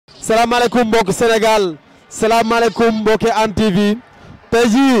salaamaaleykum mbokki Sénégal salaamaaleykum mbokki HANN TV tey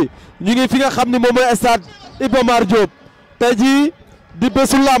jii ñu ngi fi nga xam ni moom mooy stade Iba Mar Diop tey jii di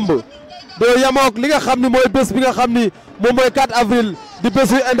bésu làmb doo yamook li nga xam ni mooy bés bi nga xam ni moom mooy 4 avril di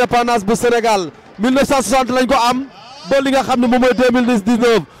bésu indépendance bu Sénégal 1960 lañ ko am ba li nga xam ne moom mooy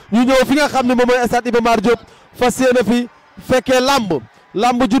 2019 ñu ñëw fi nga xam ne moom mooy stade Iba Mar Diop fas yéene fi fekkee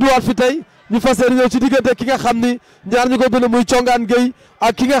làmb judduwaat fi tey ñu fas yéene ñëw ci diggante ki nga xam ni ñaar ñu ko gën a muy Congaan Guéye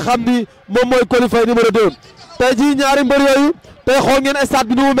ak ki nga xam ni moom mooy Coly Faye numéro 2 tey jii ñaari mbër yooyu tey xool ngeen stade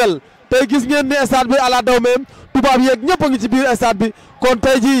bi ni mu mel tey gis ngeen ni stade bi ala daw meem tubaab yeeg ñëpp a ngi ci biir stade bi kon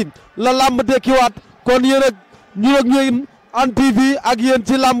tey jii la làmb dekkiwaat kon yéen ak ñu ak ñun HANN TV ak yéen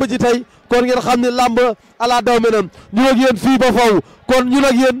ci làmb ji tey kon ngeen xam ni làmb ala daw menam ñu ak yéen fii ba faw kon ñun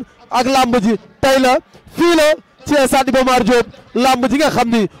ak yéen ak làmb ji tey la fii la ci stade Iba Mar Diop làmb ji nga xam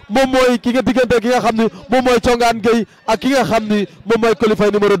ni moom mooy ki nga diggante ki nga xam ni moom mooy Congaan Guéye ak ki nga xam ni moom mooy Coly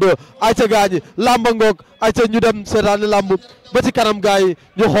Faye numéro 2 ayca gaañi làmb ngoog ayca ñu dem seetaani làmb ba ci kanam gaa yi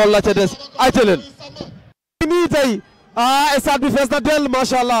ñu xool la ca des ayca leen. nii tey stade bi fees na dell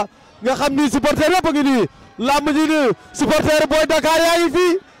macha allah nga xam ni supporter yëpp a ngi nii làmb ji nii supporter Boy Dakar yaa ngi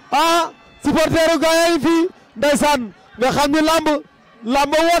fii supporter gaa yaa ngi fii ndeysaan nga xam ni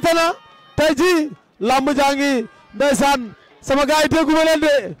làmb woote na tey jii làmb jaa ngi ndeysaan sama gars yi dégguma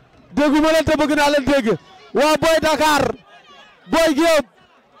leen te bëgg naa leen dégg waa Boy Dakar Boy Guéye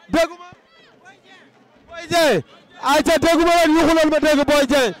dégguma Boy Dieng ayca dégguma leen yuxu leen ma dégg Boy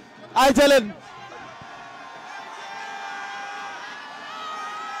Dieng ayca leen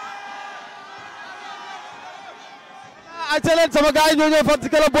sama gars yi ñoo ñëw fat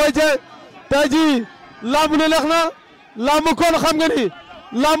kala Boy Dieng tey jii lamb ne neex na lamb kon xam nga ni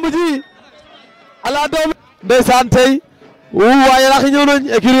lamb ji ala doom ndeysaan tey waa Yaraax yi ñëw nañ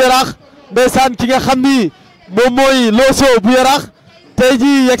écurie Yaraax ndeysaan ki nga xam ni moom mooy Loso bu Yaraax tey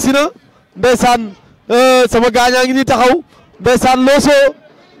jii yegsi na ndeysaan sama gaañaa ngi nii taxaw ndeysaan Loso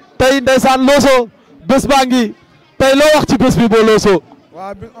tey ndeysaan Loso bés baa ngi tey loo wax ci bés bi boo Loso.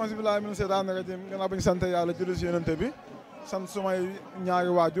 waaw bi auzu billaahi mina seytaani rajiim gannaaw ba ñu sant yàlla julli si yonent bi sant sumay ñaari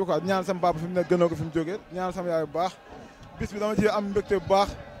waajur quoi ñaan sama papa fi mu ne gënoo ko fi mu jógee ñaan sama yaay bu baax bis bi dama ci am mbégte bu baax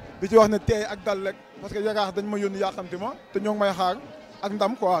di ci wax ne tey ak dal rek parce que Yaraax dañ ma yónni yàqamti ma te ñoo ngi may xaar ak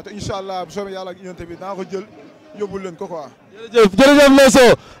ndam quoi te incha allah bu soobee yàlla ak yonent bi dinaa ko jël yóbbul leen ko quoi. jërëjëf Loso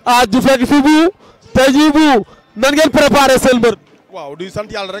du fekk fi bu tey jii bu nan ngeen préparé seen mbër. waaw di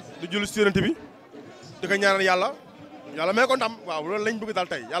sant yàlla rek di julli si yonent bi di ko ñaanal yàlla may ko ndam waaw loolu lañ bëgg daal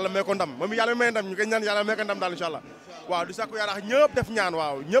tey yàlla may ko ndam moom yàlla may ndam ñu koy ñaan yàlla may ko ndam daal incha allah waaw di sakku Yaraax ñëpp def ñaan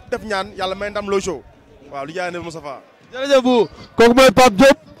waaw ñëpp def ñaan yàlla may ndam Loso waaw di jaay ne Moustapha. jërëjëf bu kooku mooy Pape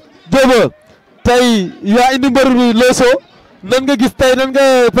Diop tey yaa indi mbër Loso nan nga gis tey nan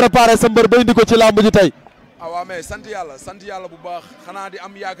nga préparé sa mbër ba indi ko ci làmb ji tey. waaw mais sant yàlla bu baax xanaa di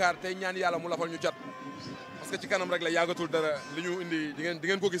am yaakaar tey ñaan yàlla mu lafal ñu cat parce que ci kanam rek la yàggatul dara li ñu indi di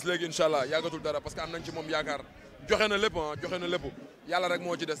ngeen ko gis léegi incha allah yàggatul dara parce que am nañ ci moom yaakaar joxe na lépp yàlla rek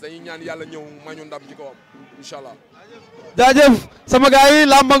moo ci des dañuy ñaan yàlla ñëw may ñu ndam ci kawam incha allah. jaajëf sama gars yi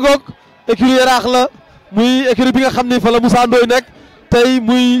làmb ngoog écurie Yaraax la muy écurie bi nga xam ni fa la Moussa Ndoye nekk tey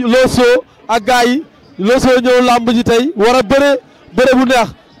muy Loso ak gars yi Loso ñëw làmb ji tey war a bëre bu neex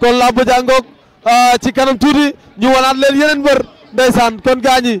kon làmb jàngoog ci kanam tuuti ñu wanaat leen yeneen mbër ndeysaan kon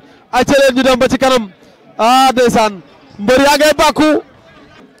gars ñi acca leen ñu dem ba ci kanam ndeysaan mbër yaa ngay bàkku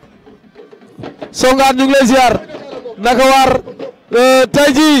Songaan ñu ngi lay ziar naka war tey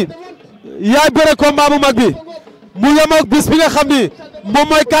jii yaay bëre combat bu mag bi mu yemoog bis bi nga xam ni moom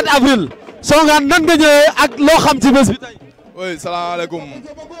mooy 4 avril Songaan nan nga ñëwee ak loo xam ci bés bi tey. oui salaamaaleykum maa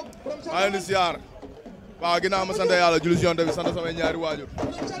ngi leen di ziar waaw ginnaaw ma sant yàlla julli si yonent bi sant samay ñaari waajur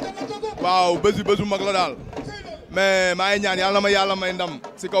waaw bés bi bés bu mag la daal mais maa ngi ñaan yàlla na ma yàlla may ndam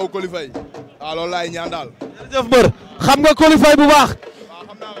si kaw Coly Faye waaw loolu laay ñaan daal. jërëjëf mbër xam nga Coly Faye bu baax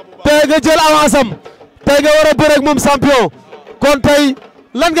tey nga jël avance am tey nga war a bëre ak moom champion kon tey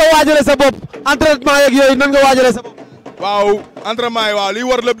lan nga waajale sa bopp entraînement yeeg yooyu nan nga waajale sa bopp. waaw entraînement yi waaw liy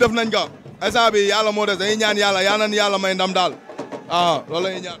war lépp def nañ ko instant bi yàlla moo des dañuy ñaan yàlla yaa nañ yàlla may ndam daal loolu la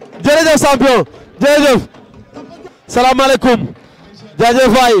ñuy ñaan. jërëjëf champion jërëjëf. salaamaaleykum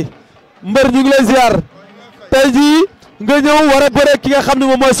jaajëf waay mbër ñu ngi lay ziar tey jii nga ñëw war a bëre ki nga xam ne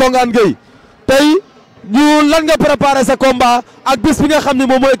moom mooy Congaan Guéye tey ñu lan nga préparé sa combat ak bés bi nga xam ne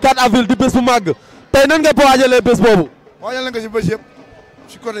moom mooy 4 avril di bés bu màgg tey nan nga waajalee bés boobu. waajal nañ ko si bés yëpp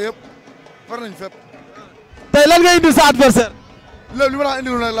si côté yëpp far nañ fépp. tey lan nga indi sa adversaire. léegi li ma la indi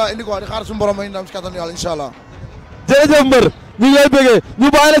nag laa indi quoi di xaar suñu borom may ndam si kattan yàlla incha allah. jërëjëf mbër ñu ngi lay bëggee ñu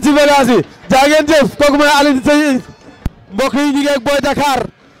bàyyi la ci village yi jaa ngeen jëf kooku mooy Aliou Seye mbokk yi ñu ngi ak Boy Dakar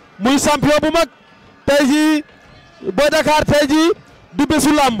muy champion bu mag tey jii Boy Dakar tey jii di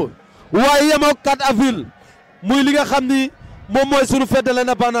bésu làmb waaye yemoo 4 avril muy li nga xam ni moom mooy sunu fête de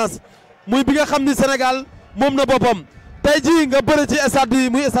l'indépendance muy bi nga xam ni Sénégal moom na boppam tey jii nga bëre ci stade bi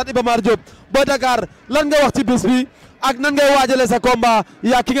muy stade Iba Mar Diop Boy Dakar lan nga wax ci bés bi ak nan ngay waajale sa combat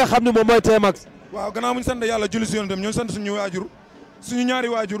yaa ki nga xam ne moom mooy Tmax. waaw gannaaw bu ñu sant yàlla julli si yoon dem ñoo sant suñu waajur suñu ñaari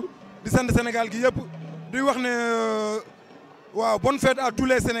waajur di sant Sénégal gi yëpp di wax ne waaw bonne fête à tous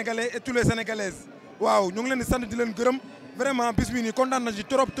les Sénégalais et tous les Sénégalaises waaw ñu ngi leen di sant di leen gërëm vraiment bis bi nii kontaan na ci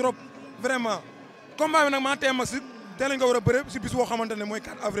trop vraiment combat bi nag maa Tmax tey lañ ko war a bëre si bis boo xamante ne mooy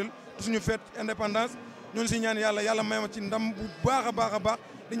 4 avril suñu fête indépendance ñun si ñaan yàlla may ma ci ndam bu baax a baax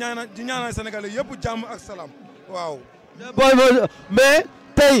di ñaanal Sénégalais yëpp jàmm ak salaam waaw. mais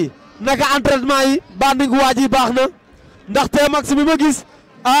tey naka entraînement yi bandi gu waaj yi baax na ndax Tmax bi ma gis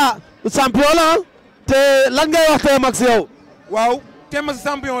champion la te lan ngay wax Tmax yow. waaw Tmax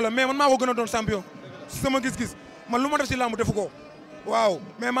champion la mais man maa ko gën a doon champion si sama gis-gis man lu ma def si làmb defu ko waaw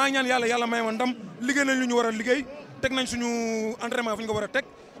mais maa ngi ñaan yàlla may ma ndam liggéey nañ lu ñu war a liggéey teg nañ suñu entraînement fu ñu ko war a teg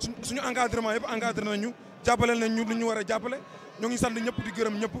suñu encadrement yëpp encadré nañ ñu jàppale nañ ñu lu ñu war a jàppale ñoo ngi sant ñëpp di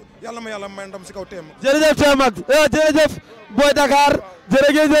gërëm ñëpp yàlla may ndam si kaw Tmax. jërëjëf Tmax jërëjëf Boy Dakar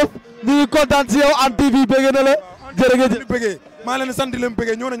jërëjëf ñu ngi kontaan si yow Hann TV bëgg na la jërëjëf bëggee maa leen sant leen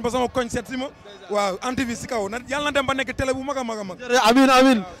bëggee ñëw nañ ba sama koñ seet si ma waaw Hann TV si kaw na yàlla na dem ba nekk télé bu mag a mag a mag.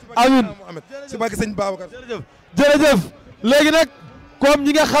 amiin si barke sëñ Babacar. jërëjëf léegi nag comme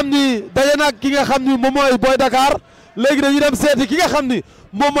ñi nga xam ni daje nag ki nga xam ni moom mooy Boy Dakar léegi dañuy dem seeti ki nga xam ni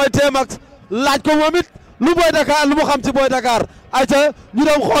moom mooy Tmax laaj ko moom it lu Boy Dakar lu mu xam ci Boy Dakar ayca ñu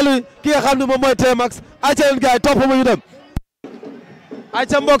dem xooli ki nga xam ni moom mooy Tmax ayca leen gars yi topp ma ñu dem.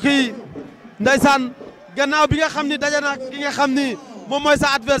 ayca mbokk yi ndeysaan gannaaw bi nga xam ni daje nag ki nga xam ni moom mooy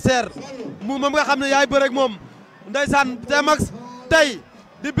sa adversaire moom nga xam ne yaay bëre ak moom ndeysaan Tmax tey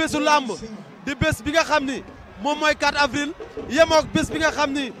di bésu làmb di bés bi nga xam ni moom mooy 4 avril yemook bés bi nga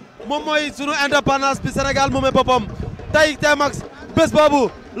xam ni moom mooy sunu indépendance bi Sénégal moomee boppam tey Tmax bés boobu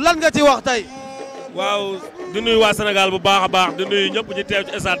lan nga ci wax tey. waaw di nuyu waa Sénégal bu baax a baax di nuyu ñëpp ñu teew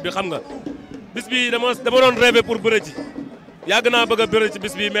ci stade bi xam nga bis bi dama doon rêvé pour bëre ci yàgg naa bëgg a bëre ci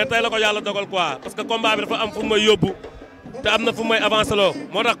bis bi mais tey la ko yàlla dogal quoi parce que combat bi dafa am fu may yóbbu te am na fu may avancé loo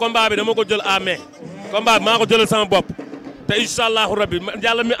moo tax combat bi dama ko jël à mai combat bi maa ko jëlal sama bopp te incha allahu rabbi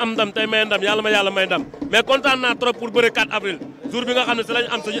yàlla mi am ndam tey may ndam yàlla may ndam mais kontaan naa trop pour bëre 4 avril jour bi nga xam ne si lañ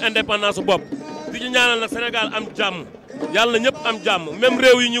am suñu indépendance su bopp di ñu ñaanal nag Sénégal am jàmm yàlla na ñëpp am jàmm même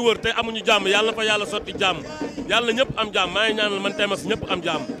réew yi ñu wër te amuñu jàmm yàlla na fa yàlla sotti jàmm yàlla na ñëpp am jàmm maa ngi ñaanal man Tmax ñëpp am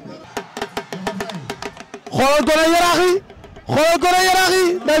jàmm. xoolal gone yaraax yi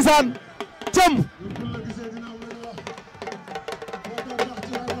ndeysaan cëm.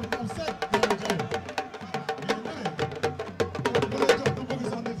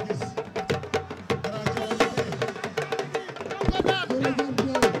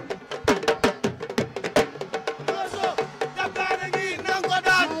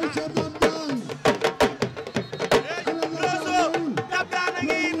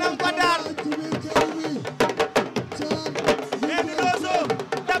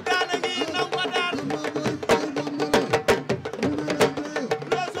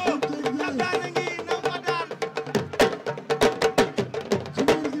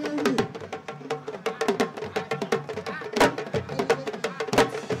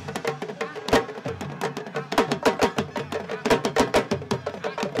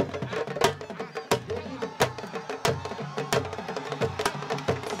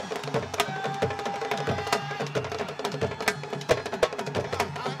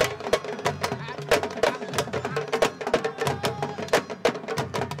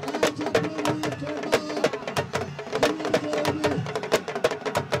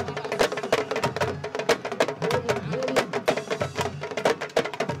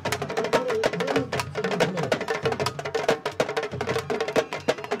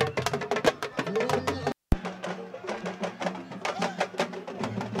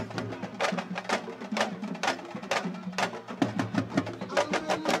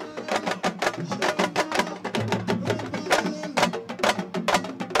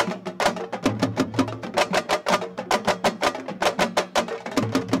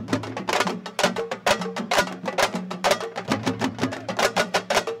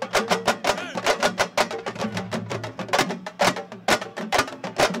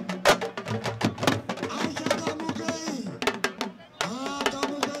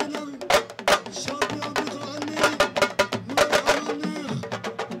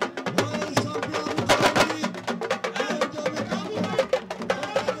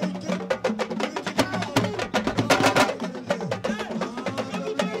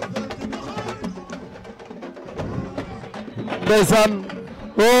 ndeysaan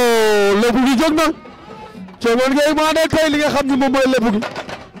oh lébu gi jóg na Coly Faye maa ne tey li nga xam ni moom mooy lébu gi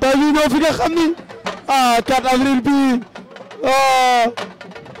tey ñu ñëw fi nga xam ni 4 avril bi waaw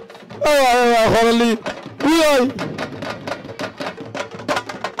xoolal lii oui.